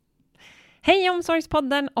Hej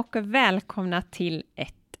Omsorgspodden och välkomna till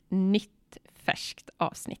ett nytt färskt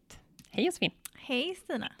avsnitt. Hej Josefin. Hej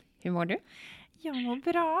Stina. Hur mår du? Jag mår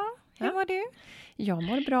bra. Hur mår du? Jag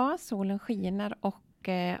mår bra, solen skiner och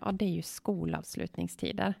det är ju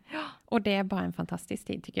skolavslutningstider. Ja. Och det är bara en fantastisk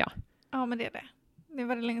tid tycker jag. Ja, men det är det. Nu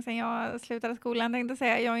var det länge sedan jag slutade skolan. Jag tänkte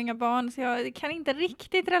säga, jag har inga barn så jag kan inte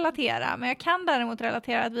riktigt relatera. Men jag kan däremot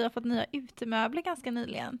relatera att vi har fått nya utemöbler ganska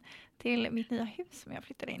nyligen till mitt nya hus som jag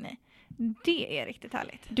flyttade in i. Det är riktigt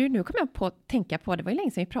härligt. Du, nu kommer jag på att tänka på, det var ju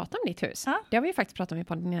länge sedan vi pratade om ditt hus. Ja. Det har vi ju faktiskt pratat om i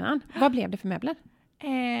podden innan. Vad blev det för möbler?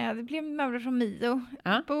 Det blev möbler från Mio.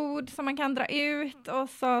 Ja. Bord som man kan dra ut och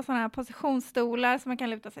så sådana här positionsstolar som man kan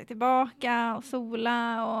luta sig tillbaka och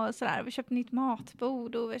sola och sådär. Vi har köpt nytt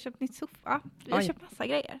matbord och vi har köpt nytt soffa. Vi har köpt massa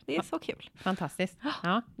grejer. Det är så kul. Fantastiskt.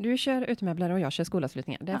 Ja, du kör utemöbler och jag kör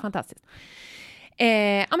skolavslutningar. Det är fantastiskt.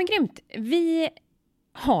 Ja men grymt. Vi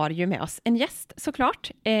har ju med oss en gäst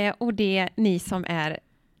såklart. Och det ni som är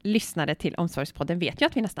lyssnare till Omsorgspodden vet ju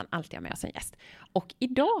att vi nästan alltid har med oss en gäst. Och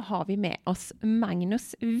idag har vi med oss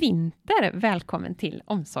Magnus Winther. Välkommen till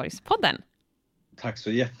Omsorgspodden. Tack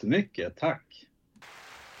så jättemycket, tack.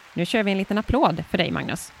 Nu kör vi en liten applåd för dig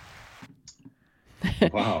Magnus.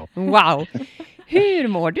 Wow. Wow. Hur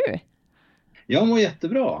mår du? Jag mår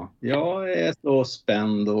jättebra. Jag är så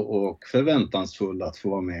spänd och förväntansfull att få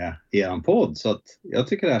vara med i er podd. Så att jag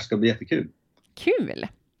tycker det här ska bli jättekul. Kul!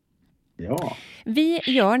 Ja. Vi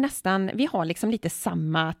har liksom lite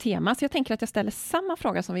samma tema, så jag tänker att jag ställer samma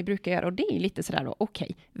fråga som vi brukar göra, och det är lite sådär då,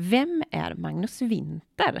 okej, vem är Magnus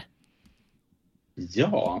Winther?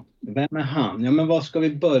 Ja, vem är han? Ja, men var ska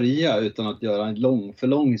vi börja utan att göra en för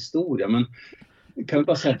lång historia? Men kan vi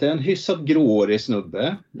bara säga att det är en hyfsat grårig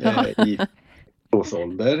snubbe i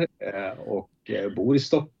årsålder och bor i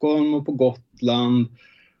Stockholm och på Gotland.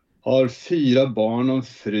 Har 4 barn och en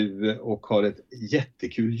fru och har ett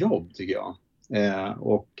jättekul jobb tycker jag.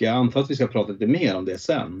 Och jag antar att vi ska prata lite mer om det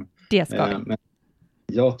sen. Det ska vi. Men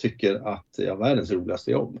jag tycker att jag har världens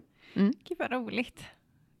roligaste jobb. Gud vad roligt.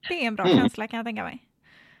 Det är en bra känsla kan jag tänka mig.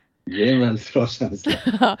 Det är en väldigt bra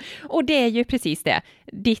känsla. Och det är ju precis det.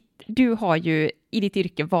 Du har ju i ditt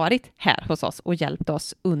yrke varit här hos oss och hjälpt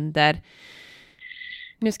oss under...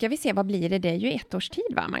 Nu ska vi se, vad blir det? Det är ju 1 års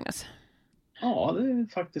tid va, Magnus? Ja, det är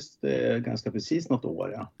faktiskt ganska precis något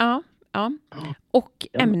år. Ja. Och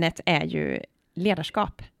ämnet är ju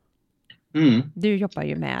ledarskap. Du jobbar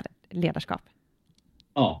ju med ledarskap.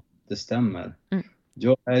 Ja, det stämmer.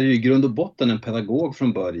 Jag är ju i grund och botten en pedagog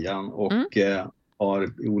från början och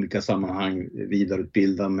har i olika sammanhang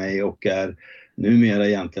vidareutbildat mig och är numera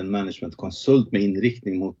egentligen managementkonsult med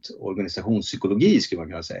inriktning mot organisationspsykologi skulle man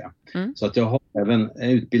kunna säga. Så att jag har även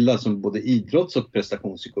utbildat som både idrotts- och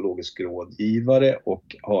prestationspsykologisk rådgivare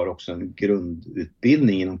och har också en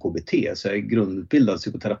grundutbildning inom KBT. Så jag är grundutbildad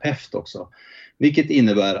psykoterapeut också. Vilket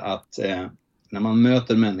innebär att när man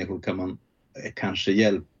möter människor kan man kanske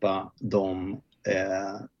hjälpa dem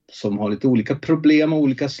som har lite olika problem av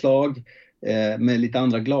olika slag med lite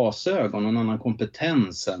andra glasögon och en annan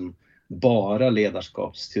kompetens än bara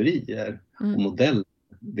ledarskapsteorier och modeller,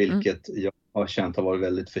 vilket jag har känt har varit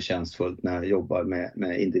väldigt förtjänstfullt när jag jobbar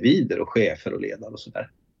med individer och chefer och ledare och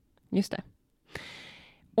sådär. Just det.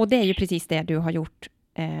 Och det är ju precis det du har gjort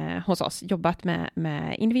hos oss. Jobbat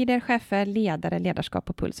med individer, chefer, ledare, ledarskap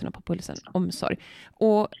på pulsen och på pulsen omsorg.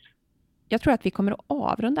 Och jag tror att vi kommer att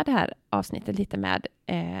avrunda det här avsnittet lite med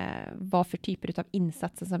vad för typer av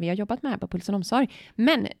insatser som vi har jobbat med här på pulsen omsorg.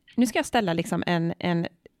 Men nu ska jag ställa liksom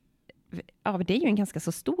det är ju en ganska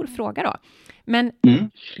så stor fråga då. Men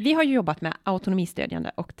vi har ju jobbat med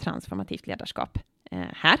autonomistödjande och transformativt ledarskap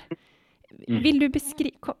här. Vill du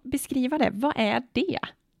beskriva det? Vad är det?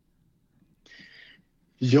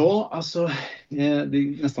 Ja, alltså det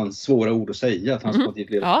är nästan svåra ord att säga. Transformativt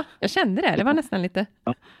ledarskap. Ja, jag kände det. Det var nästan lite...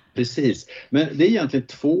 Ja, precis. Men det är egentligen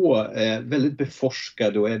 2 väldigt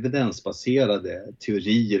beforskade och evidensbaserade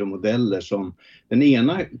teorier och modeller som den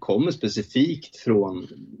ena kommer specifikt från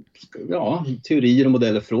teorier och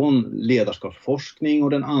modeller från ledarskapsforskning och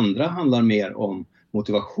den andra handlar mer om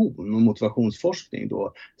motivation och motivationsforskning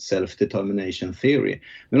då, self-determination theory.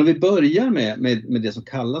 Men om vi börjar med det som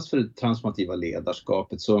kallas för det transformativa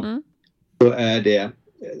ledarskapet så är det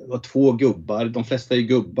 2 gubbar. De flesta är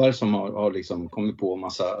gubbar som har liksom kommit på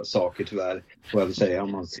massa saker tyvärr, får jag väl säga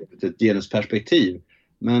om man ser ett genusperspektiv.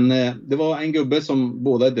 Men det var en gubbe som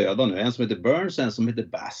båda är döda nu. En som heter Burns och en som heter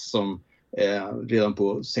Bass som redan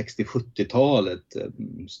på 60-70-talet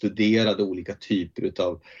studerade olika typer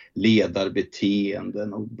av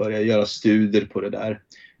ledarbeteenden och började göra studier på det där.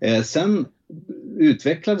 Sen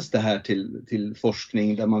utvecklades det här till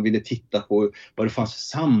forskning där man ville titta på vad det fanns för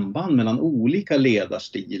samband mellan olika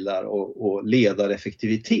ledarstilar och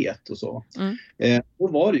ledareffektivitet och så. Då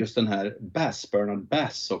var det just den här Bernard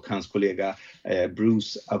Bass och hans kollega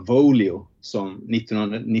Bruce Avolio som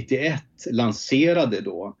 1991 lanserade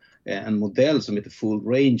då en modell som heter Full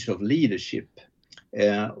Range of Leadership.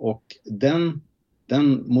 Och den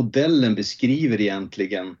modellen beskriver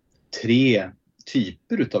egentligen 3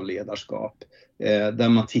 typer utav ledarskap. Där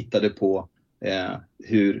man tittade på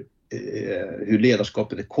hur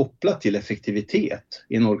ledarskapet är kopplat till effektivitet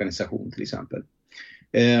i en organisation till exempel.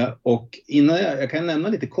 Och innan jag kan nämna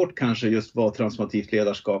lite kort kanske just vad transformativt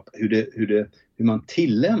ledarskap, hur man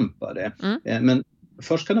tillämpar det. Men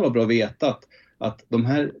först kan det vara bra att veta att de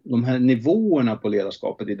här nivåerna på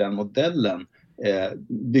ledarskapet i den modellen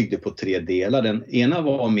byggde på 3 delar. Den ena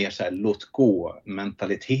var mer så här låt gå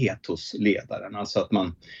mentalitet hos ledaren. Alltså att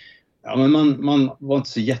man var inte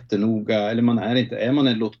så jättenoga, eller är man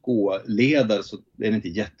en låt gå-ledare så är det inte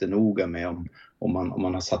jättenoga med om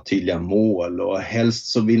man har satt tydliga mål, och helst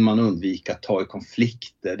så vill man undvika att ta i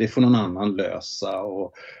konflikter. Det får någon annan lösa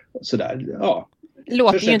och sådär. Ja,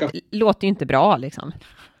 låter ju inte bra liksom.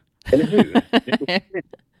 Eller hur?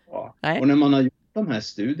 Ja. Och när man har gjort de här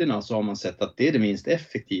studierna så har man sett att det är det minst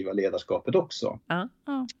effektiva ledarskapet också.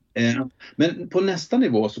 Men på nästa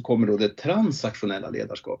nivå så kommer då det transaktionella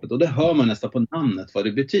ledarskapet, och det hör man nästan på namnet vad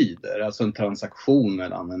det betyder. Alltså en transaktion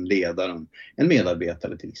mellan en ledare och en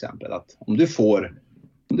medarbetare till exempel. Att om du får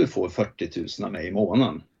 40 000 av mig i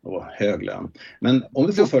månaden och hög lön. Men om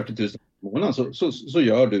du får 40 000 i månaden så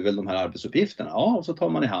gör du väl de här arbetsuppgifterna. Ja, och så tar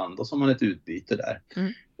man i hand och så har man ett utbyte där.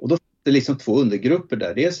 Och då det är liksom 2 undergrupper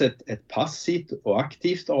där. Dels ett passivt och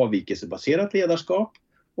aktivt avvikelsebaserat ledarskap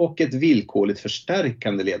och ett villkorligt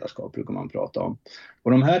förstärkande ledarskap brukar man prata om.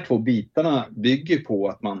 Och de här 2 bitarna bygger på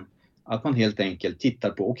att man helt enkelt tittar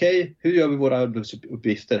på okej, hur gör vi våra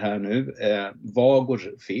arbetsuppgifter här nu? Vad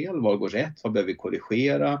går fel? Vad går rätt? Vad behöver vi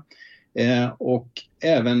korrigera? Och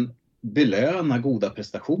även belöna goda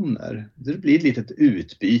prestationer. Det blir ett litet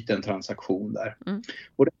utbyte, en transaktion där.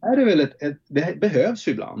 Och det här är väl det behövs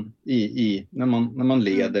ju ibland när man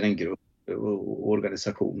leder en grupp och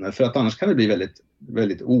organisationer, för att annars kan det bli väldigt,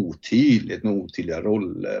 väldigt otydligt med otydliga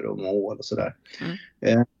roller och mål och sådär.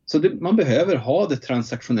 Så man behöver ha det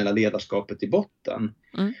transaktionella ledarskapet i botten.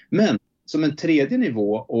 Men som en tredje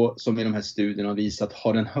nivå, och som i de här studierna har visat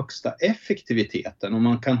har den högsta effektiviteten, och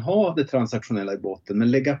man kan ha det transaktionella i botten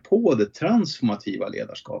men lägga på det transformativa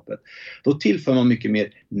ledarskapet, då tillför man mycket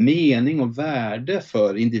mer mening och värde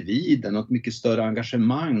för individen och ett mycket större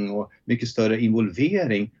engagemang och mycket större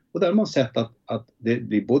involvering. Och där har man sett att det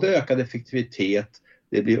blir både ökad effektivitet,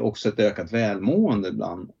 det blir också ett ökat välmående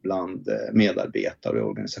bland medarbetare och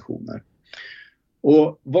organisationer.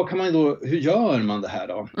 Och vad kan man då, hur gör man det här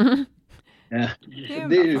då?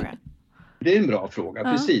 Det är en bra fråga,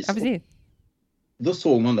 precis. Ja, precis. Då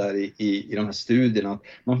såg man där i de här studierna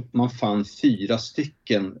att man fann 4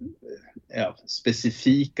 stycken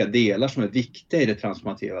specifika delar som är viktiga i det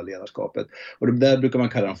transformativa ledarskapet. Och det där brukar man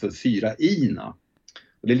kalla dem för 4 I:na.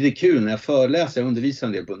 Och det är lite kul när jag undervisar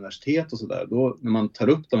en del på universitet och sådär. Då när man tar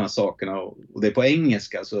upp de här sakerna, och det är på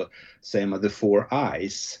engelska, så säger man the 4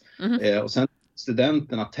 I's. Och sen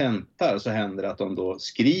studenterna tentar så händer det att de då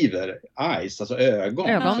skriver eyes, alltså ögon.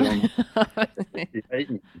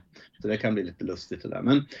 Så det kan bli lite lustigt det där.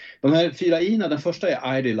 Men de här 4 I:na, den första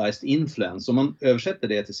är idealized influence. Om man översätter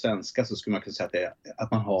det till svenska så skulle man kunna säga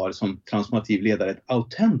att man har som transformativ ledare ett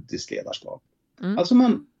autentiskt ledarskap. Alltså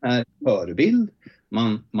man är förebild,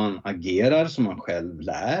 man agerar som man själv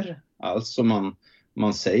lär. Alltså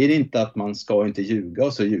man säger inte att man ska inte ljuga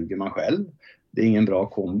och så ljuger man själv. Det är ingen bra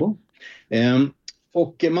kombo.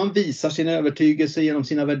 Och man visar sin övertygelse genom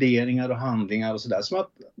sina värderingar och handlingar och sådär. Så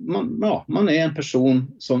att man är en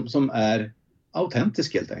person som är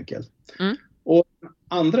autentisk helt enkelt. Och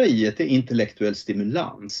andra i det är intellektuell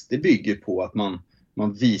stimulans. Det bygger på att man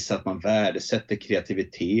visar att man värdesätter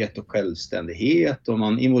kreativitet och självständighet, och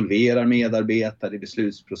man involverar medarbetare i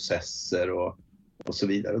beslutsprocesser och så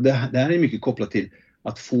vidare. Och det här är mycket kopplat till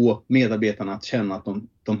att få medarbetarna att känna att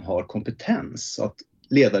de har kompetens, att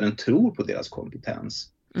ledaren tror på deras kompetens.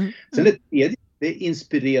 Sen det tredje, det är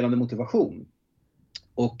inspirerande motivation.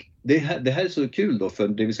 Och det här är så kul då, för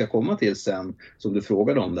det vi ska komma till sen, som du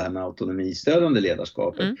frågade om, det här med autonomistödjande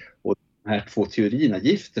ledarskapet. Och de här 2 teorierna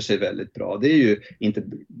gifter sig väldigt bra. Det är ju inte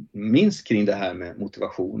minst kring det här med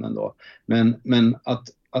motivationen då. Men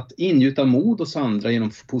att ingjuta mod hos andra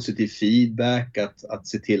genom positiv feedback, att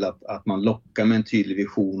se till att man lockar med en tydlig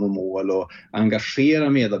vision och mål, och engagera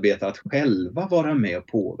medarbetare att själva vara med och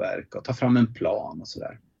påverka och ta fram en plan och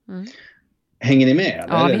sådär. Hänger ni med?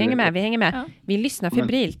 Ja, vi hänger med. Ja. Vi lyssnar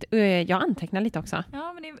febrilt. Jag antecknar lite också.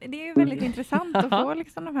 Ja, men det är ju väldigt intressant att få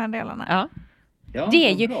liksom de här delarna. Ja. Ja, Det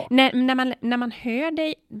är ju, bra. när man hör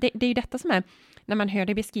dig, det är ju detta som är, när man hör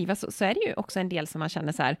dig beskrivas så är det ju också en del som man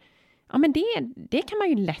känner så här, ja men det kan man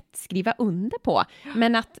ju lätt skriva under på,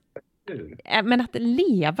 men att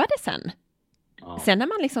leva det sen. Ja. Sen när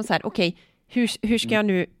man liksom så här, okej, hur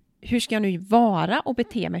ska jag nu vara och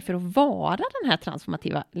bete mig för att vara den här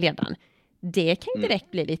transformativa ledaren? Det kan ju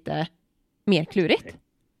direkt bli lite mer klurigt.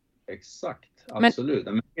 Exakt, absolut.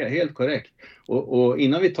 Men helt korrekt. Och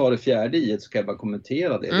innan vi tar det fjärde i så kan jag bara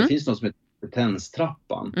kommentera det. Det finns något som heter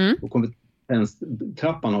kompetenstrappan. Och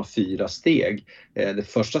kompetenstrappan har 4 steg. Det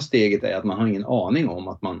första steget är att man har ingen aning om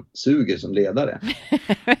att man suger som ledare.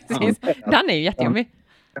 Den är ju jättejobbig.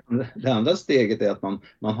 Det andra steget är att man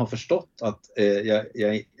har förstått att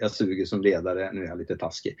jag suger som ledare. Nu är jag lite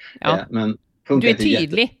taskig. Ja. Men Du är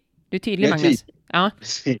tydlig. Du är tydlig, Magnus. Ja,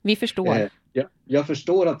 vi förstår. Jag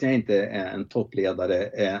förstår att jag inte är en toppledare,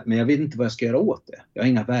 men jag vet inte vad jag ska göra åt det. Jag har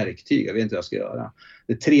inga verktyg, jag vet inte vad jag ska göra.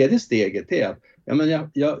 Det tredje steget är att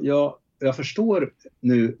jag förstår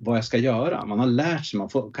nu vad jag ska göra. Man har lärt sig, man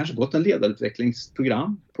får kanske gått en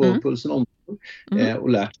ledarutvecklingsprogram på Pulsen Omsorg och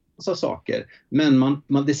lärt sig massa saker. Men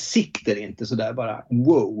det sitter inte så där bara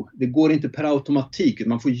wow. Det går inte per automatik.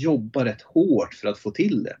 Man får jobba rätt hårt för att få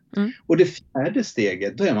till det. Och det fjärde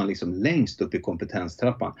steget, då är man liksom längst upp i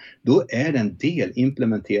kompetenstrappan. Då är det en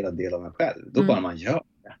implementerad del av en själv. Då bara man gör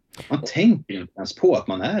det. Man tänker inte ens på att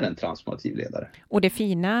man är en transformativ ledare. Och det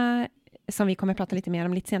fina som vi kommer att prata lite mer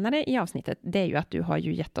om lite senare i avsnittet, det är ju att du har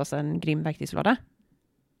ju gett oss en grym verktygslåda.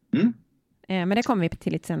 Men det kommer vi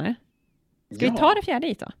till lite senare. Ska vi ta det fjärde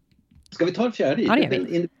hit då? Ska vi ta det fjärde? Ja, det den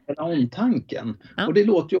individuella omtanken. Ja. Och det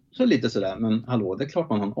låter ju också lite sådär, men hallå, det är klart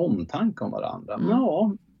man har en omtanke om varandra.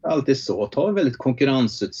 Ja, alltid så. Ta väldigt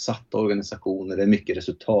konkurrensutsatta organisationer, det är mycket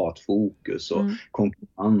resultatfokus och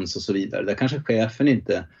konkurrens och så vidare. Där kanske chefen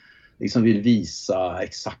inte liksom vill visa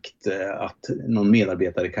exakt att någon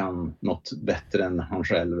medarbetare kan något bättre än han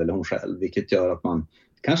själv eller hon själv. Vilket gör att man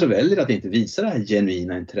kanske väljer att inte visa det här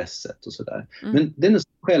genuina intresset och sådär. Men den är så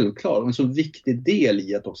självklar och en så viktig del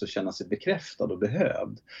i att också känna sig bekräftad och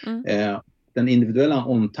behövd. Den individuella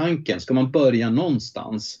omtanken, ska man börja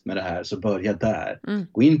någonstans med det här så börja där.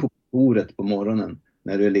 Gå in på kontoret på morgonen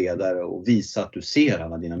när du är ledare och visa att du ser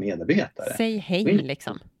alla dina medarbetare. Säg hej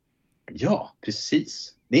liksom. Ja,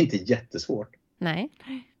 precis. Det är inte jättesvårt. Nej.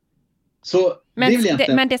 Så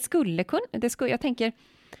men det skulle kunna, jag tänker,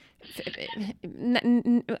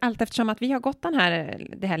 allt eftersom att vi har gått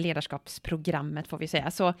det här ledarskapsprogrammet får vi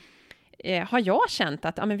säga, så har jag känt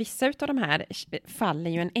att men vissa utav de här faller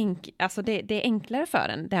ju alltså det är enklare för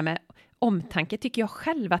en. Det här med omtanke tycker jag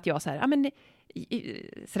själv att jag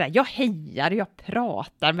sådär, jag hejar och jag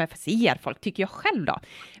pratar med ser folk tycker jag själv då.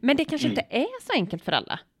 Men det kanske inte är så enkelt för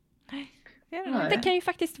alla. Det kan ju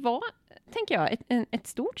faktiskt vara, tänker jag, ett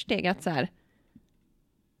stort steg att så här.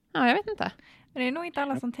 Ja, jag vet inte. Men det är nog inte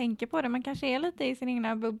alla som tänker på det. Man kanske är lite i sin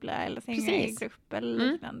egna bubbla eller sin egen grupp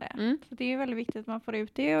eller liknande. Så det är ju väldigt viktigt att man får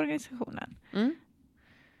ut det i organisationen. Ja.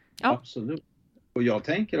 Absolut. Och jag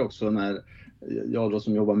tänker också när jag då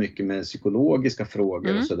som jobbar mycket med psykologiska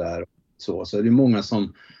frågor och sådär. Så är det många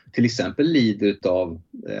som till exempel lider av,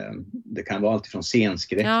 det kan vara allt från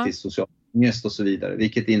scenskräck till social ångest och så vidare.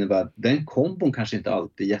 Vilket innebär att den kombon kanske inte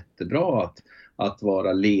alltid är jättebra att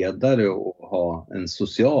vara ledare och ha en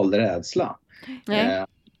social rädsla.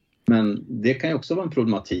 Men det kan ju också vara en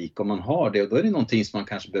problematik om man har det och då är det någonting som man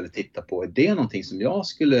kanske behöver titta på. Är det någonting som jag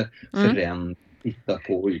skulle förändra, titta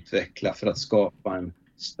på och utveckla för att skapa en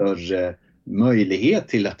större möjlighet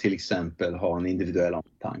till att till exempel ha en individuell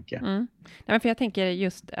omtanke? Nej, men för jag tänker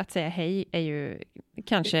just att säga hej är ju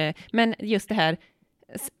kanske, men just det här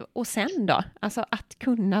och sen då, alltså att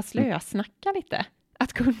kunna slösnacka lite.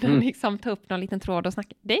 Att kunna liksom ta upp någon liten tråd och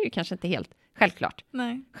snacka, det är ju kanske inte helt självklart.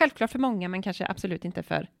 Nej. Självklart för många, men kanske absolut inte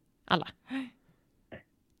för alla.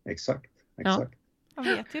 Exakt. Ja. Man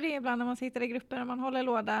vet ju det ibland när man sitter i grupper när man håller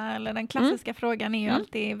låda, eller den klassiska frågan är ju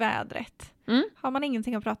alltid vädret. Har man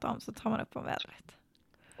ingenting att prata om så tar man upp om vädret.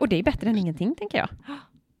 Och det är bättre än ingenting, tänker jag.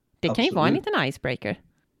 Det kan ju vara en liten icebreaker.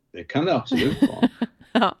 Det kan det absolut vara.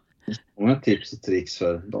 Ja. Många tips och tricks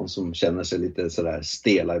för de som känner sig lite sådär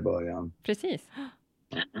stela i början. Precis.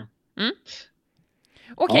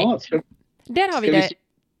 Okej. Ja, där har vi det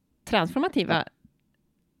transformativa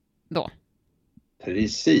då.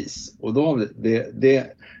 Precis. Och då har vi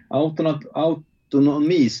det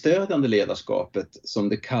autonomistödjande ledarskapet som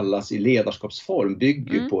det kallas i ledarskapsform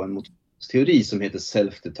bygger på en teori som heter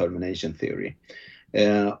self-determination theory.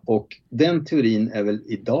 Och den teorin är väl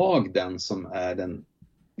idag den som är den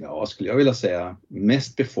skulle jag vilja säga,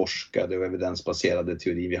 mest beforskade och evidensbaserade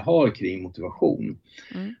teori vi har kring motivation.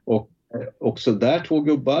 Och också där 2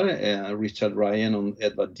 gubbar, Richard Ryan och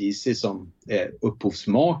Edward Deci, som är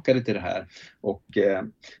upphovsmakare till det här. Och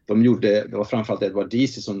det var framförallt Edward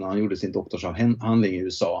Deci som, när han gjorde sin doktorsavhandling i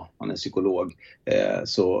USA, han är psykolog,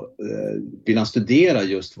 så vill han studera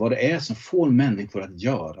just vad det är som får människor att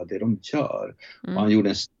göra det de gör. Och han gjorde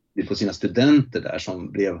en studie på sina studenter där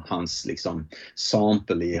som blev hans liksom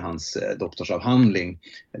sample i hans doktorsavhandling,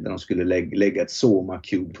 där de skulle lägga ett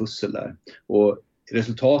Soma-cube-pussel där. Och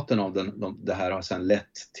resultaten av det här har sedan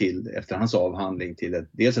lett till, efter hans avhandling, till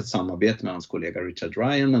dels ett samarbete med hans kollega Richard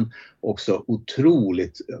Ryan, men också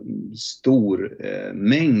otroligt stor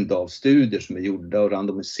mängd av studier som är gjorda och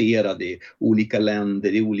randomiserade i olika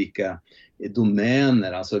länder, i olika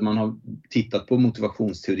domäner. Alltså man har tittat på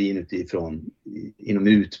motivationsteorin utifrån inom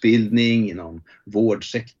utbildning, inom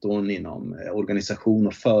vårdsektorn, inom organisation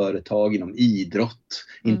och företag, inom idrott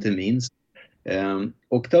inte minst.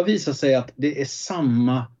 Och det har visat sig att det är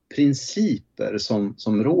samma principer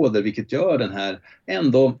som råder, vilket gör den här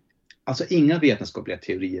ändå, alltså inga vetenskapliga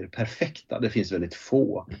teorier perfekta. Det finns väldigt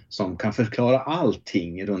få som kan förklara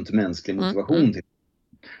allting runt mänsklig motivation.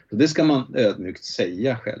 Så det ska man ödmjukt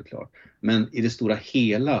säga, självklart. Men i det stora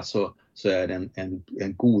hela så är det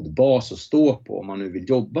en god bas att stå på. Om man nu vill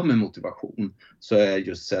jobba med motivation så är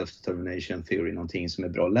just self-determination theory någonting som är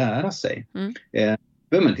bra att lära sig.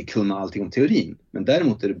 Behöver man inte kunna allting om teorin, men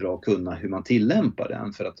däremot är det bra att kunna hur man tillämpar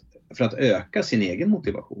den för att öka sin egen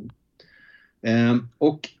motivation.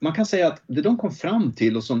 Och man kan säga att det de kom fram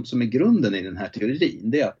till och som är grunden i den här teorin,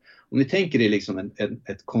 det är att om ni tänker er liksom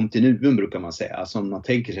ett kontinuum, brukar man säga, alltså om man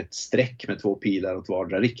tänker ett streck med 2 pilar åt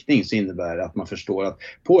vardera riktning, så innebär det att man förstår att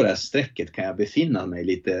på det här strecket kan jag befinna mig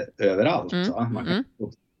lite överallt. Man kan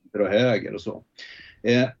gå till höger och så.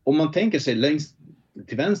 Om man tänker sig längst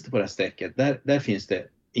till vänster på det här strecket, där finns det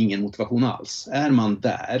ingen motivation alls. Är man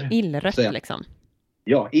där... Illrött liksom.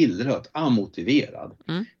 Ja, illrött, amotiverad.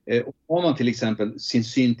 Och har man till exempel sin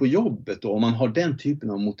syn på jobbet och om man har den typen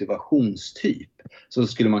av motivationstyp, så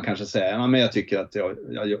skulle man kanske säga, men jag tycker att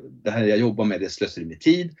det här jag jobbar med, det slösar med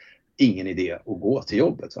tid. Ingen idé att gå till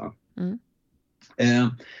jobbet. Va?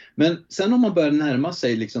 Men sen om man börjar närma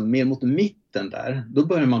sig liksom mer mot mitten där, då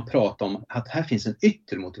börjar man prata om att här finns en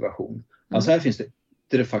yttre motivation. Alltså här finns det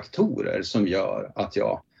yttre faktorer som gör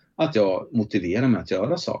att jag motiverar mig att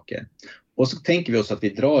göra saker. Och så tänker vi oss att vi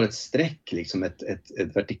drar ett streck, liksom ett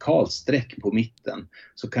vertikalt streck på mitten.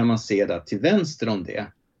 Så kan man se att till vänster om det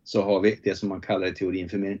så har vi det som man kallar i teorin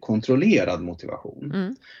för mer kontrollerad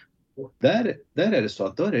motivation. Och där är det så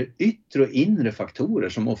att då är det yttre och inre faktorer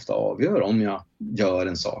som ofta avgör om jag gör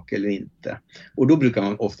en sak eller inte. Och då brukar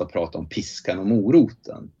man ofta prata om piskan och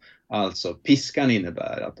moroten. Alltså piskan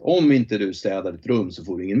innebär att om inte du städar ditt rum så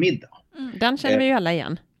får du ingen middag. Den känner vi ju alla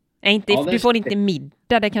igen. Du får inte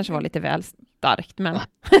middag, det kanske var lite väl starkt, men...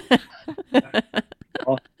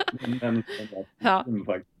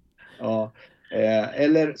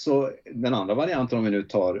 Eller så den andra varianten, om vi nu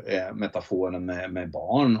tar metaforen med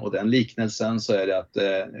barn och den liknelsen, så är det att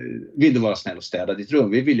vill du vara snäll och städa ditt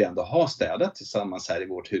rum? Vi vill ju ändå ha städat tillsammans här i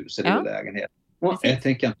vårt hus eller i vår lägenhet. Och jag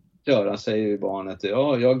tänker inte göra, säger barnet,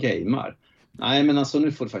 jag gamer. Nej, men alltså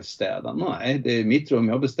nu får du faktiskt städa. Nej, det är mitt rum,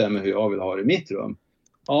 jag bestämmer hur jag vill ha det i mitt rum.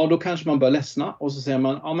 Ja, då kanske man börjar ledsna och så säger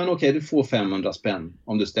man, ja men okej, du får 500 spänn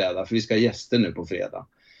om du städar, för vi ska ha gäster nu på fredag.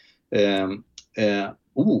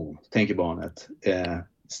 Tänker barnet,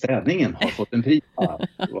 städningen har fått en pris.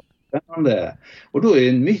 Spännande. Och då är det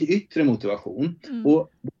en yttre motivation.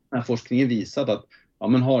 Och den här forskningen visat att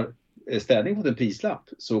har städning fått en prislapp,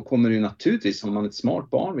 så kommer det ju naturligtvis, om man är ett smart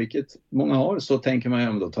barn, vilket många har, så tänker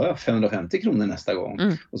man, då tar jag 550 kronor nästa gång.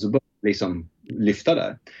 Och så börjar liksom lyfta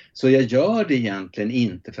där. Så jag gör det egentligen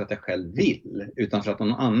inte för att jag själv vill, utan för att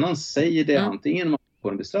någon annan säger det, antingen man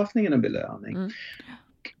får en bestraffning eller en belöning.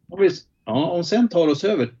 Om sen tar oss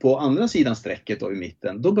över på andra sidan strecket då i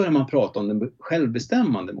mitten, då börjar man prata om den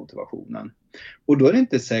självbestämmande motivationen. Och då är det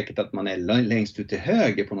inte säkert att man är längst ut till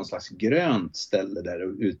höger på någon slags grönt ställe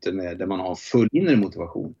där ute där man har full inre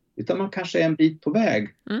motivation, utan man kanske är en bit på väg.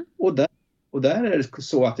 Och där är det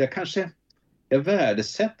så att jag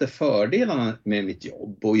värdesätter fördelarna med mitt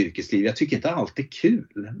jobb och yrkesliv. Jag tycker inte alltid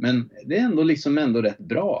kul, men det är ändå rätt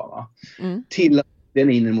bra. Va? Till den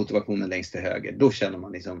inre motivationen längst till höger, då känner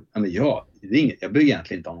man liksom, jag behöver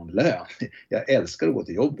egentligen inte ha någon lön. Jag älskar att gå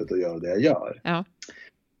till jobbet och göra det jag gör. Ja.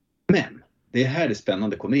 Men det är här det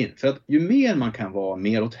spännande kommer in. För att ju mer man kan vara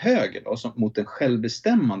mer åt höger då, mot den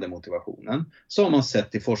självbestämmande motivationen, så har man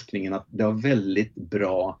sett i forskningen att det har väldigt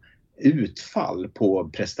bra utfall på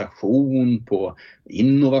prestation, på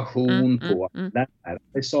innovation, på att lära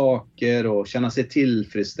sig saker och känna sig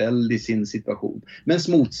tillfredsställd i sin situation. Men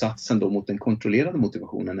motsatsen då mot den kontrollerade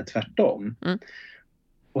motivationen är tvärtom.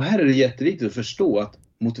 Och här är det jätteviktigt att förstå att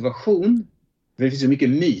motivation, för det finns ju mycket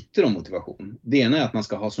myter om motivation. Det ena är att man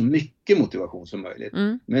ska ha så mycket motivation som möjligt.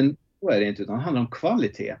 Men så är det inte, utan det handlar om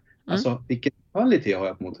kvalitet. Alltså vilken kvalitet har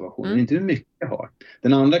jag på motivationen, inte hur mycket jag har.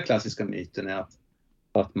 Den andra klassiska myten är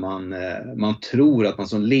att man tror att man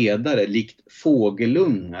som ledare likt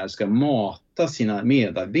fågelungar ska mata sina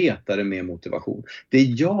medarbetare med motivation. Det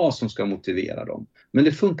är jag som ska motivera dem. Men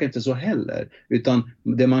det funkar inte så heller. Utan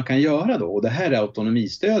det man kan göra då, och det här är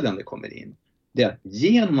autonomistödjande kommer in, det är att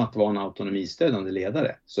genom att vara en autonomistödjande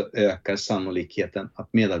ledare så ökar sannolikheten att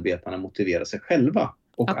medarbetarna motiverar sig själva.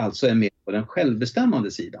 Och alltså är med på den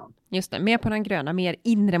självbestämmande sidan. Just det, mer på den gröna, mer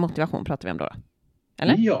inre motivation pratar vi om då.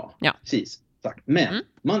 Eller? Ja. Precis. Men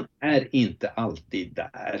man är inte alltid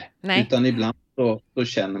där. Nej. Utan ibland så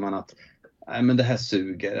känner man att nej, men det här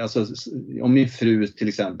suger. Alltså, om min fru till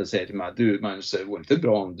exempel säger till mig, du Magnus, det vore inte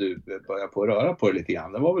bra om du börjar på att röra på dig lite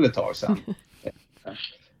grann. Det var väl ett tag sedan.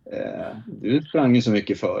 Du sprang ju så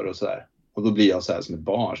mycket för och sådär. Och då blir jag så här som ett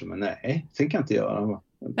barn. Men nej, det kan jag inte göra.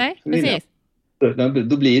 Nej, precis.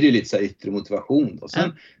 Då blir det lite så här yttre motivation. Och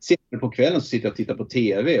sen sitter på kvällen så sitter jag och tittar på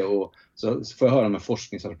tv och så får jag höra om en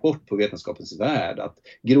forskningsrapport på Vetenskapens värld att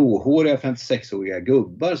gråhåriga 56-åriga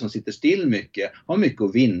gubbar som sitter still mycket har mycket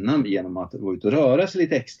att vinna genom att gå ut och röra sig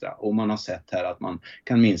lite extra. Och man har sett här att man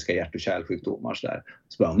kan minska hjärt- och kärlsjukdomar. Så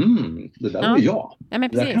bara, det där var jag. Ja, men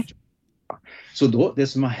precis. Så då, det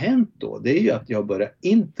som har hänt då, det är ju att jag börjar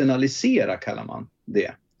internalisera, kallar man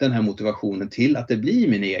det. Den här motivationen till att det blir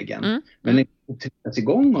min egen. Men den tryckas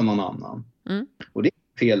igång av någon annan. Och det är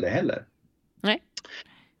inte fel det heller. Nej.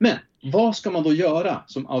 Men vad ska man då göra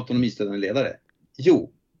som autonomistödjande ledare?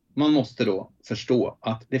 Jo, man måste då förstå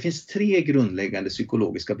att det finns 3 grundläggande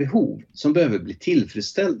psykologiska behov som behöver bli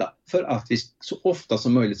tillfredsställda för att vi så ofta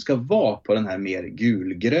som möjligt ska vara på den här mer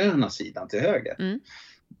gulgröna sidan till höger.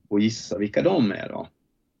 Och gissa vilka de är då?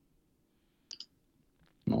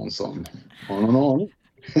 Någon som har någon aning?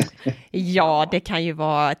 Ja, det kan ju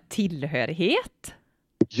vara tillhörighet.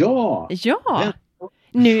 Ja.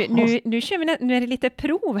 Nu kör vi, nu är det lite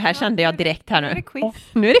prov här, kände jag direkt här nu.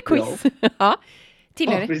 Nu är det quiz. Ja,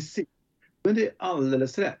 tillhörighet. Ja, precis. Men det är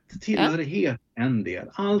alldeles rätt. Tillhörighet är en del.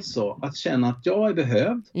 Alltså att känna att jag är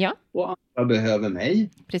behövd och andra behöver mig.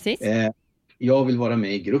 Precis. Jag vill vara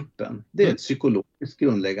med i gruppen. Det är ett psykologiskt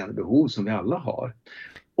grundläggande behov som vi alla har.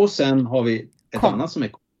 Och sen har vi ett annat som är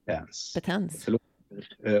kompetens. Förlåt,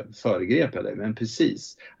 föregrep jag dig, men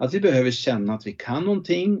precis. Att vi behöver känna att vi kan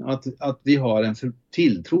någonting, att vi har en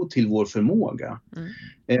tilltro till vår förmåga.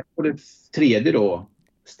 Och det tredje då,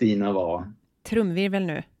 Stina, var? Trumvirvel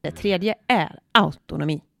nu. Det tredje är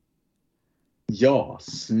autonomi. Ja,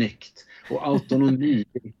 snyggt. Och autonomi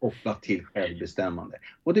är kopplat till självbestämmande.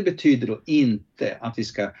 Och det betyder då inte att vi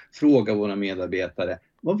ska fråga våra medarbetare,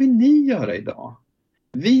 vad vill ni göra idag?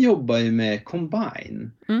 Vi jobbar ju med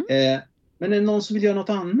Combine. Men är det någon som vill göra något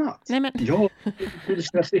annat? Nej, men... Jag vill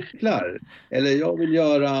köra cyklar. Eller jag vill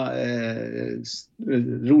göra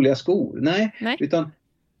roliga skor. Nej, utan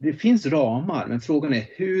det finns ramar. Men frågan är,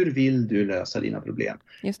 hur vill du lösa dina problem?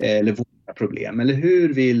 Eller våra problem? Eller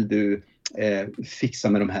hur vill du fixa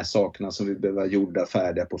med de här sakerna som vi behöver gjorda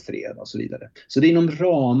färdiga på fredag och så vidare. Så det är inom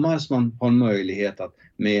ramar som man har möjlighet att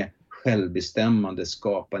med självbestämmande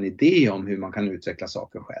skapa en idé om hur man kan utveckla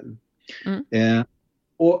saker själv.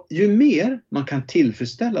 Och ju mer man kan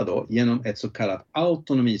tillfredsställa då genom ett så kallat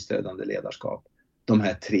autonomistödjande ledarskap, de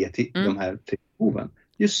här tre behoven,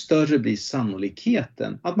 ju större blir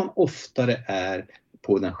sannolikheten att man oftare är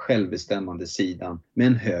på den självbestämmande sidan med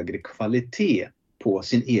en högre kvalitet på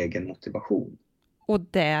sin egen motivation. Och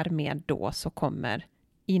därmed då så kommer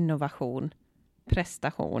innovation,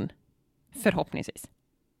 prestation, förhoppningsvis.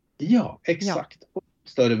 Ja, exakt. Ja. Och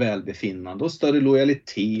större välbefinnande och större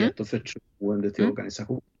lojalitet och förtroende till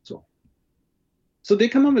organisationen. Så det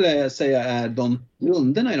kan man väl säga är de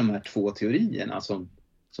grunderna i de här 2 teorierna som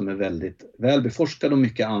är väldigt väl beforskade och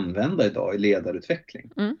mycket använda idag i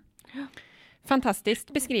ledarutveckling.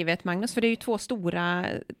 Fantastiskt beskrivet, Magnus, för det är ju 2 stora,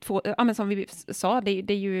 men som vi sa,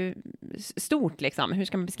 det är ju stort liksom. Hur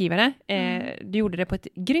ska man beskriva det? Du gjorde det på ett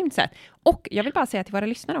grymt sätt. Och jag vill bara säga till våra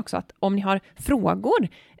lyssnare också att om ni har frågor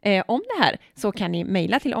om det här så kan ni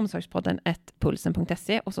mejla till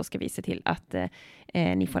omsorgspodden@pulsen.se och så ska vi se till att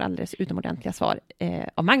ni får alldeles utomordentliga svar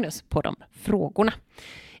av Magnus på de frågorna.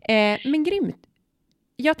 Men grymt.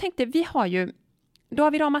 Jag tänkte, då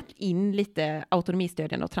har vi ramat in lite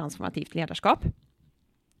autonomistödjande och transformativt ledarskap.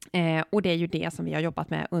 Och det är ju det som vi har jobbat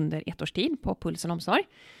med under 1 års tid på Pulsen Omsorg.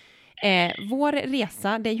 Vår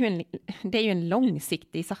resa, det är ju en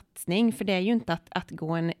långsiktig satsning, för det är ju inte att gå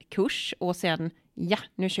en kurs och sen, ja,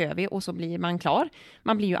 nu kör vi och så blir man klar.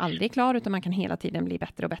 Man blir ju aldrig klar, utan man kan hela tiden bli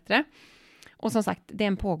bättre och bättre. Och som sagt, det är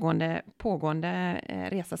en pågående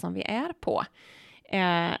resa som vi är på.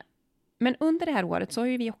 Men under det här året så har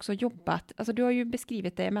ju vi också jobbat, alltså du har ju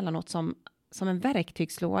beskrivit det emellanåt som en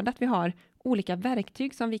verktygslåda, att vi har olika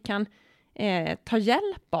verktyg som vi kan ta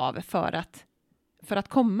hjälp av för att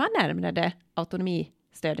komma närmare det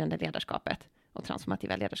autonomistödjande ledarskapet och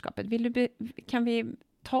transformativa ledarskapet. Kan vi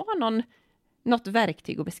ta något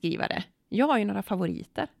verktyg och beskriva det? Jag har ju några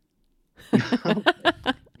favoriter.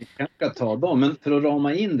 Vi kan ta dem, men för att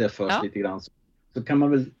rama in det först lite grann så kan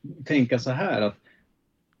man väl tänka så här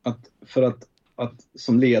att för att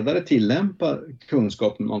som ledare tillämpa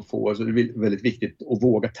kunskapen man får, så är det väldigt viktigt att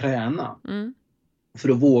våga träna. För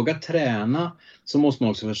att våga träna så måste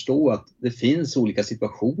man också förstå att det finns olika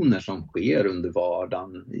situationer som sker under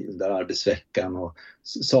vardagen, under arbetsveckan och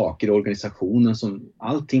saker i organisationen som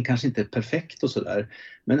allting kanske inte är perfekt och sådär.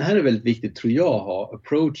 Men här är det väldigt viktigt, tror jag, att ha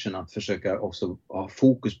approachen att försöka också ha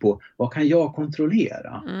fokus på vad kan jag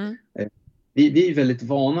kontrollera? Vi är väldigt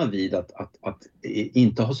vana vid att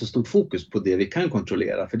inte ha så stort fokus på det vi kan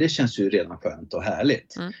kontrollera, för det känns ju redan skönt och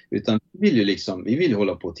härligt. Utan vi vill ju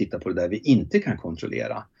hålla på och titta på det där vi inte kan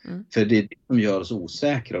kontrollera. För det är det som gör oss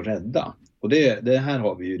osäkra och rädda. Och det här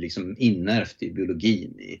har vi ju liksom inärvt i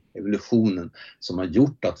biologin, i evolutionen, som har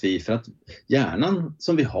gjort att för att hjärnan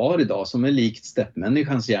som vi har idag, som är likt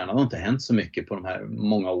steppmänniskans hjärna, det har inte hänt så mycket på de här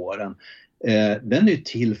många åren. Den är ju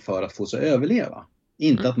till för att få sig att överleva,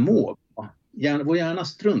 inte att må. Vår hjärna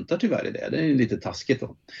struntar tyvärr i det. Det är ju lite taskigt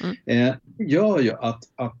då. Det gör ju att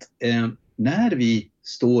när vi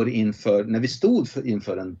stod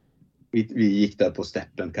inför vi gick där på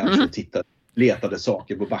steppen kanske och letade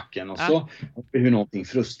saker på backen och så hur någonting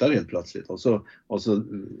frustar helt plötsligt och så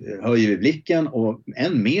höjer vi blicken och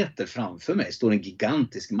 1 meter framför mig står en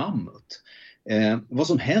gigantisk mammut. Vad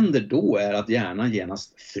som händer då är att hjärnan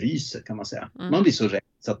genast fryser, kan man säga. Man blir så rädd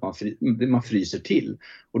så att man fryser till.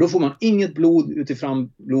 Och då får man inget blod ut i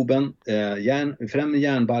framloben, främre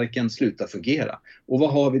hjärnbarken slutar fungera. Och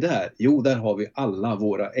vad har vi där? Jo, där har vi alla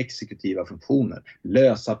våra exekutiva funktioner.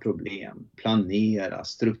 Lösa problem, planera,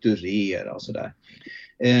 strukturera och sådär.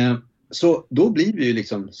 Så då blir vi ju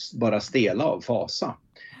liksom bara stela av fasa.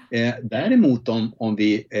 Däremot om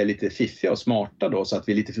vi är lite fiffiga och smarta då, så att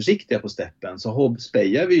vi är lite försiktiga på steppen, så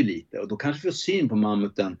spejar vi ju lite och då kanske vi får syn på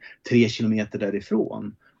mammuten 3 kilometer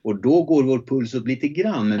därifrån. Och då går vår puls upp lite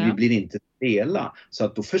grann, men vi blir inte stela. Så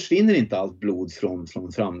att då försvinner inte allt blod från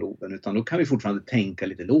framloben, utan då kan vi fortfarande tänka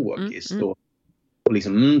lite logiskt. Och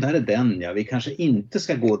liksom, där är den, vi kanske inte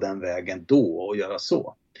ska gå den vägen då och göra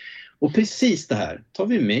så. Och precis det här tar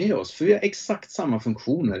vi med oss, för vi har exakt samma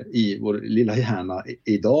funktioner i vår lilla hjärna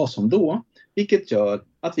idag som då. Vilket gör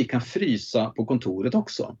att vi kan frysa på kontoret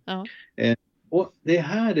också. Och det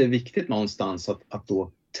här är viktigt någonstans att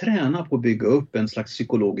då träna på att bygga upp en slags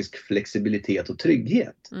psykologisk flexibilitet och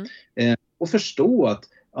trygghet. Och förstå att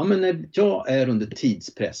men när jag är under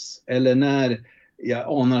tidspress eller när jag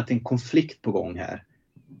anar att det är en konflikt på gång här.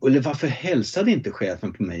 Eller varför hälsade inte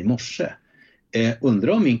chefen på mig i morse?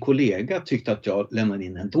 Undrar om min kollega tyckte att jag lämnade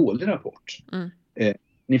in en dålig rapport.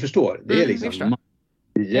 Ni förstår, det är liksom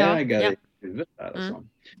jägare i huvudet där och så.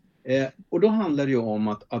 Och då handlar det ju om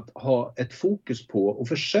att ha ett fokus på och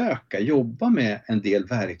försöka jobba med en del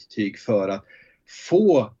verktyg för att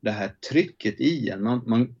få det här trycket i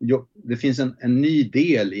en. Det finns en ny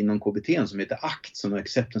del inom KBT som heter ACT, som är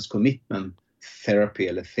Acceptance Commitment Therapy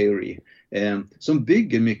eller Theory, som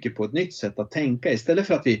bygger mycket på ett nytt sätt att tänka. Istället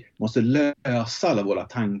för att vi måste lösa alla våra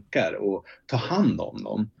tankar och ta hand om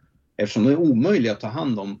dem, eftersom de är omöjliga att ta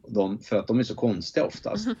hand om dem för att de är så konstiga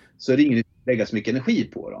oftast, så är det ingen att lägga så mycket energi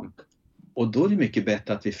på dem. Och då är det mycket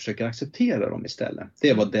bättre att vi försöker acceptera dem istället.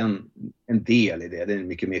 Det var en del i det. Det är en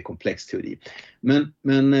mycket mer komplex teori.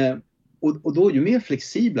 Och då ju mer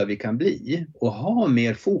flexibla vi kan bli och ha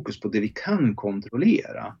mer fokus på det vi kan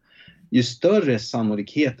kontrollera, ju större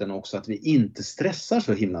sannolikheten också att vi inte stressar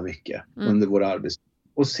så himla mycket under vår arbetsdag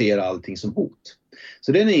och ser allting som hot.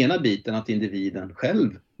 Så det är den ena biten, att individen själv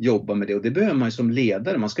jobbar med det. Och det behöver man ju som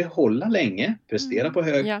ledare. Man ska ju hålla länge, prestera på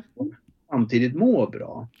hög och samtidigt må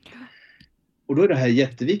bra. Och då är det här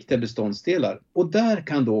jätteviktiga beståndsdelar. Och där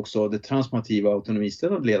kan då också det transformativa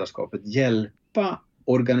autonomistödjande ledarskapet hjälpa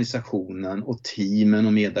organisationen och teamen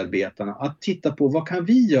och medarbetarna att titta på vad kan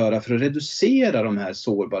vi göra för att reducera de här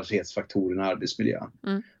sårbarhetsfaktorerna i arbetsmiljön.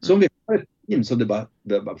 Så om vi har ett team som det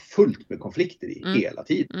bara fullt med konflikter i hela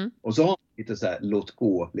tiden. Och så har man lite så här låt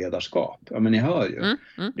gå ledarskap. Ja, men ni hör ju.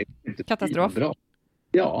 Det är inte katastrof. Bra.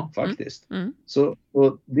 Ja, faktiskt. Så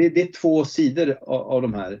och det är två sidor av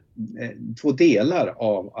de här, två delar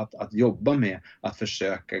av att jobba med att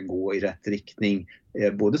försöka gå i rätt riktning,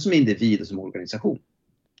 både som individ och som organisation.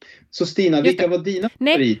 Så Stina, vilka var dina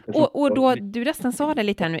favoriter? Och då, du nästan sa det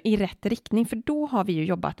lite här nu, i rätt riktning, för då har vi ju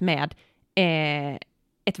jobbat med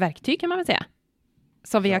ett verktyg kan man väl säga,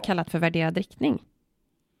 som vi har kallat för värderad riktning.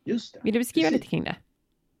 Just det. Vill du beskriva lite kring det?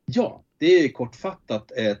 Ja, det är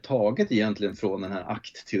kortfattat taget egentligen från den här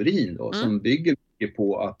aktteorin då, som bygger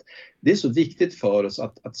på att det är så viktigt för oss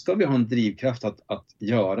att ska vi ha en drivkraft att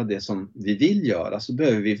göra det som vi vill göra, så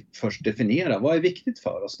behöver vi först definiera vad är viktigt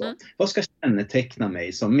för oss då. Vad ska känneteckna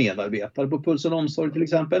mig som medarbetare på Pulsen Omsorg till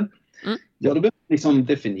exempel? Ja, då behöver vi liksom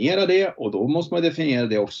definiera det, och då måste man definiera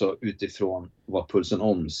det också utifrån vad Pulsen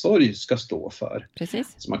Omsorg ska stå för.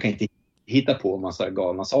 Precis. Så man kan inte hitta på en massa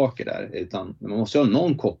galna saker där, utan man måste ha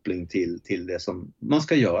någon koppling till det som man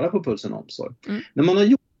ska göra på Pulsen Omsorg. När man har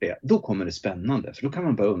gjort det, då kommer det spännande, för då kan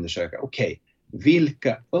man börja undersöka, okej,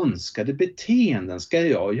 vilka önskade beteenden ska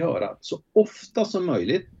jag göra så ofta som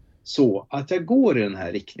möjligt så att jag går i den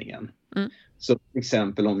här riktningen. Så till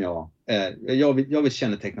exempel om jag vill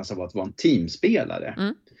kännetecknas av att vara en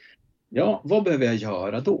teamspelare. Ja, vad behöver jag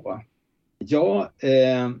göra då? Ja,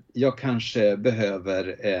 jag kanske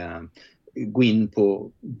behöver gå in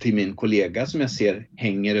till min kollega som jag ser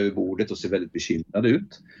hänger över bordet och ser väldigt bekymrad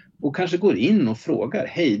ut. Och kanske går in och frågar,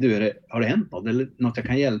 hej du, har det hänt något eller något jag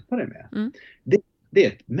kan hjälpa dig med? Det är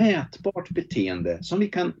ett mätbart beteende som vi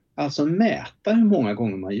kan alltså mäta hur många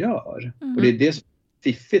gånger man gör. Och det är det som är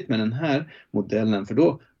fiffigt med den här modellen, för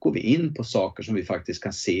då går vi in på saker som vi faktiskt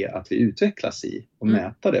kan se att vi utvecklas i och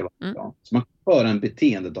mäta det varje dag. Så man kan föra en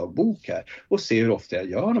beteendedagbok här och se hur ofta jag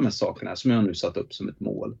gör de här sakerna som jag nu satt upp som ett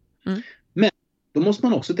mål. Men då måste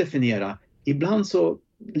man också definiera, ibland så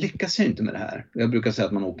lyckas jag inte med det här. Jag brukar säga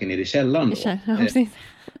att man åker ner i källaren då.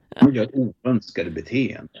 Man gör oönskade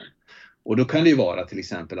beteenden. Och då kan det ju vara till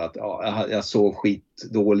exempel att jag sov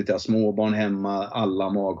skitdåligt, jag har småbarn hemma, alla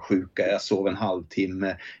magsjuka, jag sov en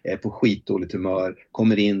halvtimme, är på skitdåligt humör,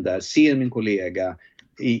 kommer in där, ser min kollega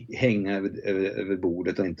hänga över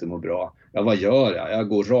bordet och inte må bra. Ja, vad gör jag? Jag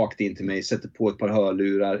går rakt in till mig, sätter på ett par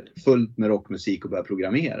hörlurar, fullt med rockmusik och börjar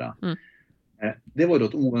programmera. Det var då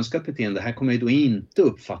ett oönskat beteende. Det här kommer ju då inte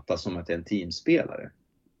uppfattas som att jag är en teamspelare.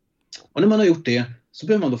 Och när man har gjort det så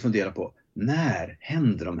behöver man då fundera på, när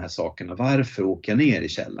händer de här sakerna? Varför åker jag ner i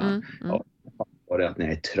källaren? Ja, var det att när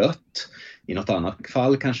jag är trött? I något annat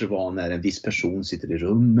fall kanske var när en viss person sitter i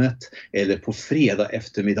rummet. Eller på fredag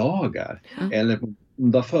eftermiddagar. Eller på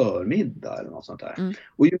måndag förmiddag eller något sånt där.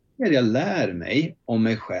 Och ju mer jag lär mig om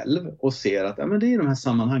mig själv och ser att men det är i de här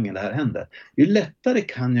sammanhangen det här händer. Ju lättare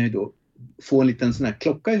kan jag ju då få en liten sån här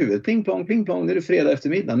klocka i huvudet. Pling plong, nu är det fredag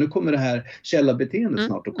eftermiddag. Nu kommer det här källarbeteendet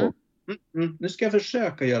snart att komma. Nu ska jag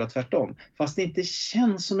försöka göra tvärtom. Fast det inte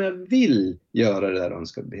känns som jag vill göra det där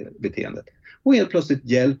önskade beteendet. Och helt plötsligt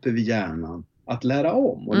hjälper vi hjärnan att lära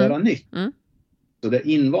om och lära nytt. Så det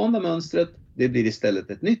invanda mönstret, det blir istället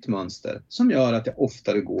ett nytt mönster som gör att jag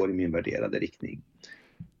oftare går i min värderade riktning.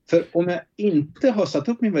 För om jag inte har satt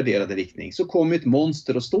upp min värderade riktning så kommer ett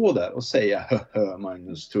monster att stå där och säga,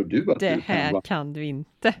 Magnus, tror du att det du här kan du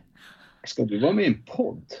inte. Ska du vara med i en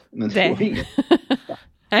podd? Men det var inget.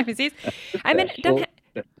 Nej, precis. Nej, men den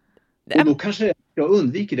här... och då kanske jag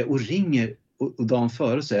undviker det och ringer och dagen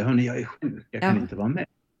före och säger, hörni, jag är sjuk, jag kan inte vara med.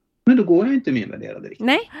 Men då går jag inte min värderade riktning.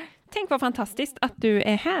 Nej, tänk vad fantastiskt att du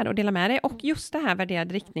är här och delar med dig. Och just det här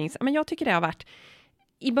värderade riktning, men jag tycker det har varit,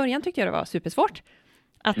 i början tyckte jag det var supersvårt.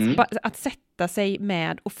 Att sätta sig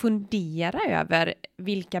med och fundera över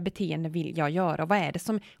vilka beteenden vill jag göra och vad är det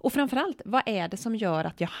som, och framförallt vad är det som gör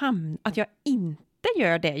att jag inte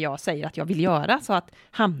gör det jag säger att jag vill göra, så att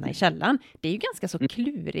hamna i källan. Det är ju ganska så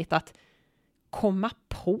klurigt att komma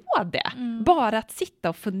på det. Bara att sitta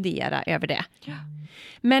och fundera över det.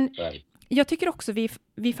 Men jag tycker också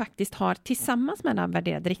vi faktiskt har tillsammans med den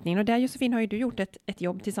värderade riktningen, och där Josefin har ju du gjort ett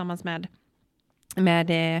jobb tillsammans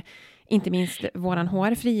med inte minst våran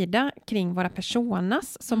HR Frida kring våra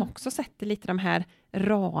personas som också sätter lite de här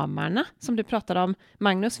ramarna som du pratade om.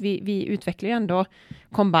 Magnus, vi utvecklar ju ändå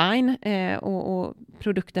Combine och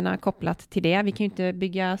produkterna kopplat till det. Vi kan ju inte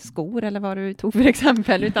bygga skor eller vad du tog för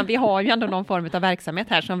exempel, utan vi har ju ändå någon form av verksamhet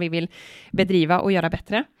här som vi vill bedriva och göra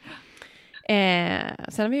bättre.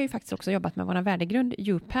 Sen har vi ju faktiskt också jobbat med vår värdegrund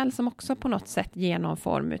UPAL som också på något sätt ger någon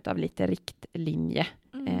form av lite riktlinje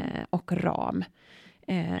och ram.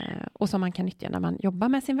 Och som man kan nyttja när man jobbar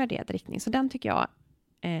med sin värderade riktning. Så den tycker jag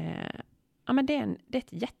ja, men det är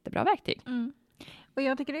ett jättebra verktyg. Mm. Och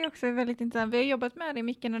jag tycker det också är väldigt intressant. Vi har jobbat med det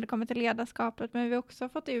mycket när det kommer till ledarskapet, men vi har också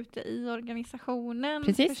fått ut det i organisationen.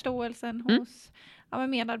 Precis. Förståelsen hos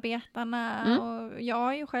medarbetarna. Och jag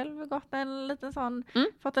har ju själv gått en liten sån,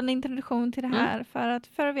 fått en introduktion till det här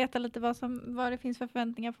för att veta lite vad det finns för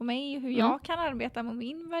förväntningar på mig, hur jag kan arbeta med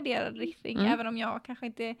min värderade riktning, även om jag kanske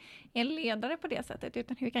inte är en ledare på det sättet,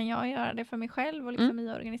 utan hur kan jag göra det för mig själv och liksom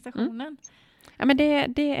i organisationen. Ja, men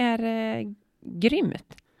det är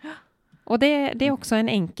grymt. Och det är också en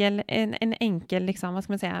enkel liksom, vad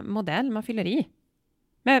ska man säga, modell man fyller i.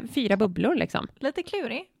 Med 4 bubblor liksom. Lite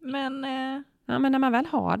klurig, men... Ja, men när man väl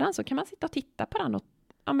har den så kan man sitta och titta på den och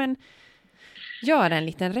göra en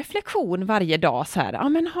liten reflektion varje dag så här. Ja,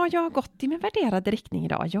 men har jag gått i min värderade riktning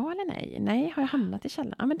idag? Ja eller nej? Nej, har jag hamnat i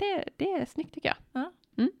källan? Ja, men det är snyggt tycker jag. Ja.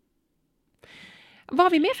 Vad har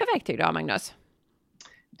vi mer för verktyg då, Magnus?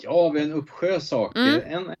 Ja, vi har en uppsjö saker.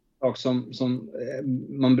 En sak som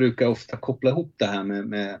man brukar ofta koppla ihop det här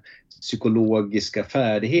med psykologiska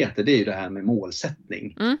färdigheter, det är ju det här med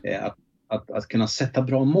målsättning. Att kunna sätta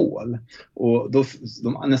bra mål. Och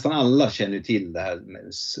nästan alla känner till det här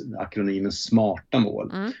med akronymen smarta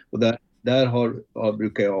mål. Och där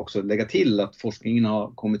brukar jag också lägga till att forskningen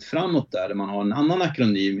har kommit framåt där man har en annan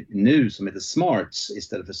akronym nu som heter SMARTS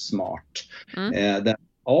istället för SMART. Där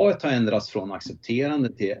A har ändrats från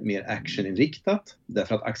accepterande till mer actioninriktat.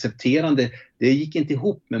 Därför att accepterande, det gick inte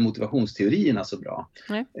ihop med motivationsteorierna så bra.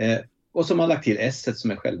 Och som har lagt till S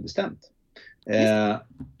som är självbestämt.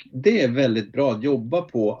 Det är väldigt bra att jobba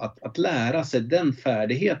på att lära sig den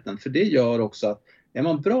färdigheten. För det gör också att är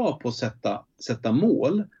man bra på att sätta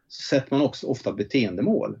mål så sätter man också ofta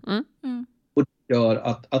beteendemål. Och det gör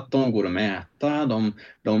att de går att mäta.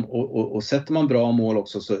 Och sätter man bra mål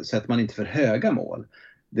också så sätter man inte för höga mål.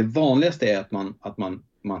 Det vanligaste är att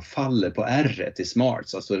man faller på R i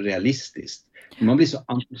SMARTS, alltså realistiskt. Man blir så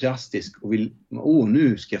entusiastisk och vill,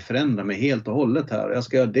 nu ska jag förändra mig helt och hållet här. Jag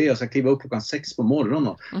ska göra det, jag ska kliva upp klockan 6 på morgonen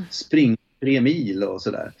och springa 3 mil och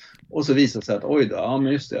sådär. Och så visar det sig att oj då, ja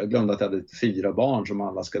men just det, jag glömde att jag hade 4 barn som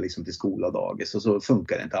alla ska liksom till skola och dagis. Och så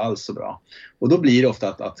funkar det inte alls så bra. Och då blir det ofta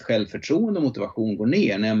att självförtroende och motivation går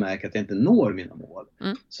ner när jag märker att jag inte når mina mål.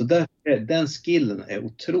 Så den skillen är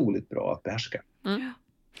otroligt bra att behärska.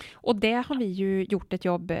 Och det har vi ju gjort ett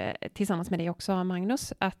jobb tillsammans med dig också,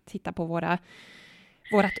 Magnus, att titta på vårat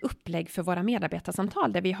upplägg för våra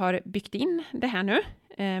medarbetarsamtal där vi har byggt in det här nu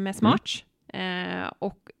med SMARTS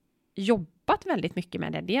och jobbat väldigt mycket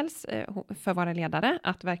med det. Dels för våra ledare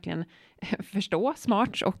att verkligen förstå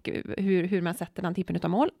SMARTS och hur man sätter den typen av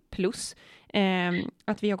mål, plus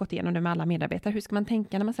att vi har gått igenom det med alla medarbetare. Hur ska man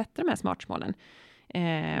tänka när man sätter de här SMARTS-målen?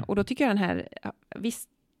 Och då tycker jag den här, visst,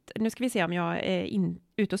 nu ska vi se om jag är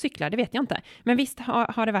ute och cyklar, det vet jag inte. Men visst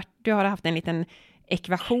har det varit, du har haft en liten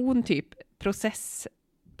ekvation, typ process,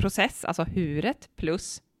 alltså huret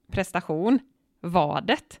plus prestation,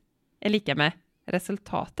 vadet är lika med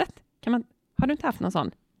resultatet. Har du inte haft någon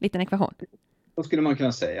sån liten ekvation? Då skulle man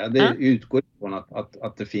kunna säga. Det utgår från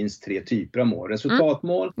att det finns 3 typer av mål.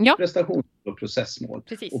 Resultatmål, prestationsmål och processmål.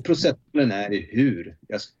 Precis. Och processmålen är hur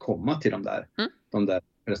jag ska komma till de där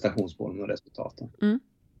prestationsmålen och resultaten.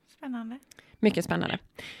 Spännande. Mycket spännande.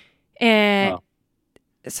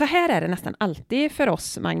 Så här är det nästan alltid för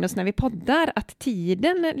oss, Magnus, när vi poddar, att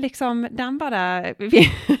tiden liksom, den bara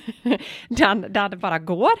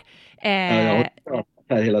går. Jag har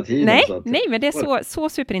här hela tiden. Nej, men det är så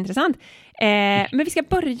superintressant. Men vi ska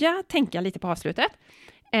börja tänka lite på avslutet.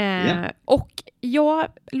 Och jag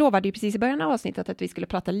lovade ju precis i början av avsnittet att vi skulle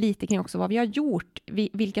prata lite kring också vad vi har gjort,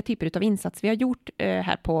 vilka typer av insatser vi har gjort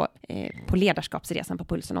här på ledarskapsresan på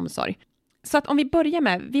Pulsen Omsorg. Så att om vi börjar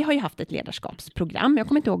med, vi har ju haft ett ledarskapsprogram. Jag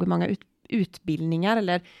kommer inte ihåg hur många utbildningar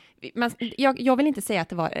eller... Jag vill inte säga att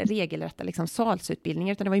det var regelrätta liksom,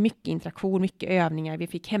 salsutbildningar, utan det var ju mycket interaktion, mycket övningar. Vi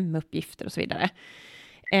fick hemuppgifter och så vidare.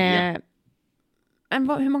 Men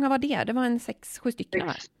hur många var det? Det var 6-7 stycken.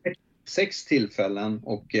 6 tillfällen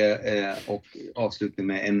och avslutning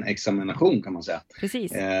med en examination kan man säga.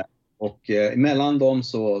 Precis. Och mellan dem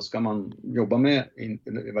så ska man jobba med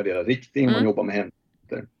värdera riktning och man jobbar med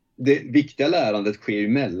hemuppgifter. Det viktiga lärandet sker ju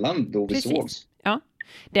mellan då vi sågs. Ja.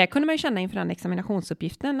 Det kunde man ju känna inför den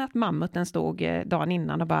examinationsuppgiften att mammuten stod dagen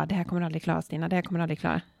innan och bara, det här kommer du aldrig klara, Stina, det här kommer du aldrig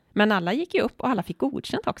klara. Men alla gick ju upp och alla fick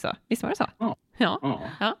godkänt också. Visst var det så? Ja.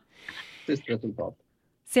 Det är ett resultat.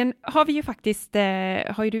 Sen har vi ju faktiskt,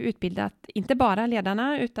 har ju du utbildat inte bara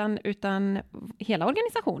ledarna utan hela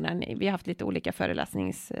organisationen. Vi har haft lite olika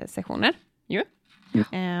föreläsningssessioner.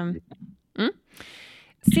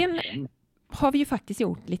 Sen har vi ju faktiskt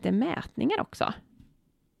gjort lite mätningar också.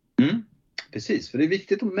 Precis, för det är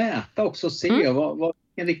viktigt att mäta också och se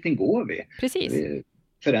riktning går vi? Precis.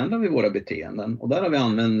 Förändrar vi våra beteenden? Och där har vi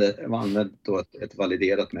använt då ett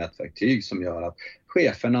validerat mätverktyg som gör att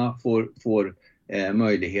cheferna får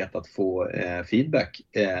möjlighet att få feedback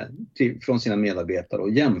från sina medarbetare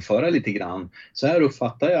och jämföra lite grann. Så här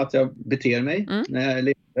uppfattar jag att jag beter mig när jag är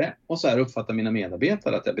ledare, och så här uppfattar mina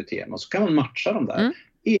medarbetare att jag beter mig. Och så kan man matcha dem där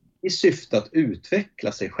i syfte att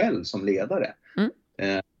utveckla sig själv som ledare.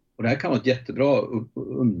 Och det här kan vara ett jättebra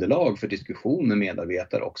underlag för diskussion med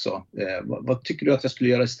medarbetare också. Vad tycker du att jag skulle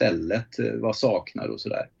göra istället? Vad saknar du och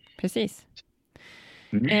sådär? Precis.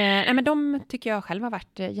 Nej, men de tycker jag själv har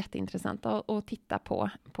varit jätteintressanta att titta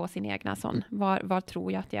på sin egna sån. Var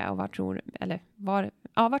tror jag att jag är och var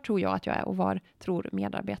tror jag att jag är och var tror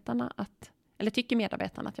medarbetarna eller tycker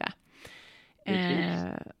medarbetarna att jag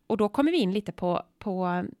är. Och då kommer vi in lite på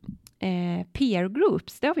peer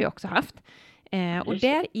groups. Det har vi också haft. Och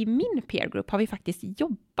där i min peer group har vi faktiskt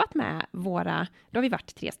jobbat med då har vi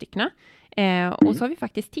varit 3 stycken. Och så har vi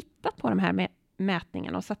faktiskt tittat på de här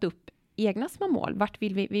mätningarna och satt upp egna små mål. Vart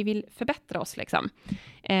vill vi vill förbättra oss liksom.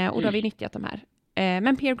 Och då har vi nyttjat de här.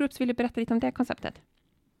 Men peer groups, vill du berätta lite om det konceptet?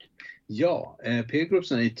 Ja, peer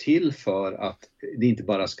groups är till för att det inte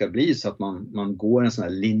bara ska bli så att man går en sån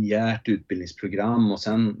här linjärt utbildningsprogram och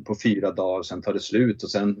sen på 4 dagar, sen tar det slut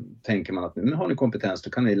och sen tänker man att nu har ni kompetens, då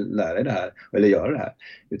kan ni lära er det här eller göra det här.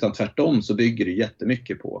 Utan tvärtom så bygger det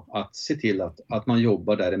jättemycket på att se till att man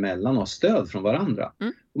jobbar däremellan och har stöd från varandra.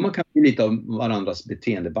 Och man kan bli lite av varandras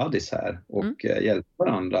beteendebuddies här och hjälpa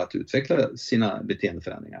varandra att utveckla sina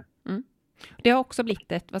beteendeförändringar. Det har också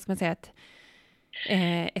blivit ett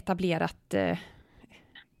etablerat,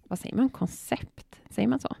 vad säger man, koncept? Säger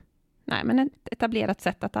man så? Nej, men ett etablerat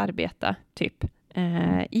sätt att arbeta typ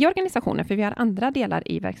i organisationer, för vi har andra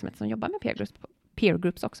delar i verksamheten som jobbar med peer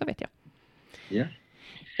groups också, vet jag.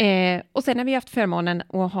 Yeah. Och sen har vi haft förmånen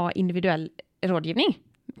att ha individuell rådgivning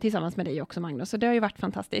tillsammans med dig också, Magnus, så det har ju varit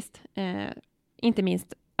fantastiskt. Inte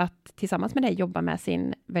minst att tillsammans med dig jobba med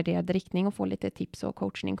sin värderade riktning och få lite tips och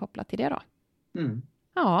coachning kopplat till det då.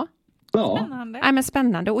 Ja. Spännande. Ja, men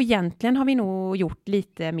spännande. Och egentligen har vi nog gjort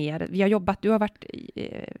lite mer. Du har varit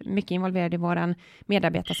mycket involverad i våran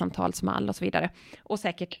medarbetarsamtalsmall och så vidare. Och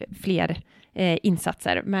säkert fler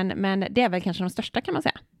insatser. Men det är väl kanske de största, kan man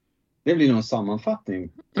säga. Det blir nog en sammanfattning,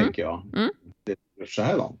 tänker jag. Det är så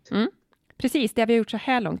här långt. Precis, det vi har gjort så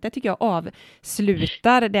här långt, det tycker jag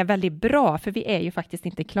avslutar det är väldigt bra. För vi är ju faktiskt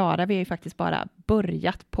inte klara. Vi har ju faktiskt bara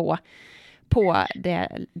börjat på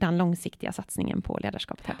den långsiktiga satsningen på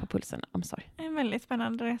ledarskapet här på Pulsen Omsorg. En väldigt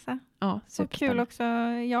spännande resa. Ja, superspännande. Och kul också.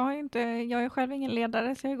 Jag är själv ingen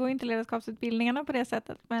ledare, så jag går inte ledarskapsutbildningarna på det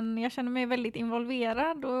sättet. Men jag känner mig väldigt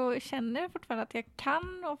involverad och känner fortfarande att jag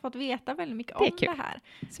kan och fått veta väldigt mycket om det här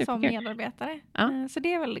som medarbetare. Ja. Så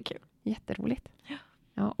det är väldigt kul. Jätteroligt.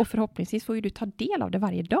 Ja, och förhoppningsvis får ju du ta del av det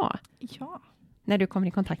varje dag. Ja. När du kommer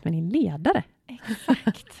i kontakt med din ledare.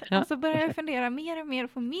 Exakt. Och så börjar jag fundera mer och mer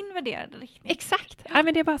på min värderade riktning. Exakt. Ja,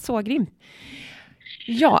 men det var så grymt.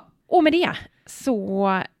 Ja, och med det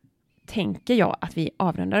så tänker jag att vi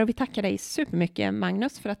avrundar. Och vi tackar dig supermycket,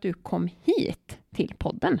 Magnus, för att du kom hit till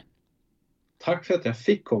podden. Tack för att jag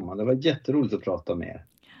fick komma. Det var jätteroligt att prata med er.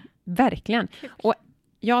 Verkligen. Och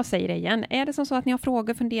jag säger det igen. Är det som så att ni har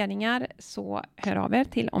frågor och funderingar, så hör av er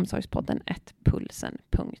till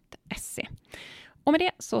omsorgspodden@pulsen.se. Och med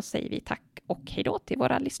det så säger vi tack och hej då till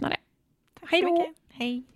våra lyssnare. Tack så mycket. Hej.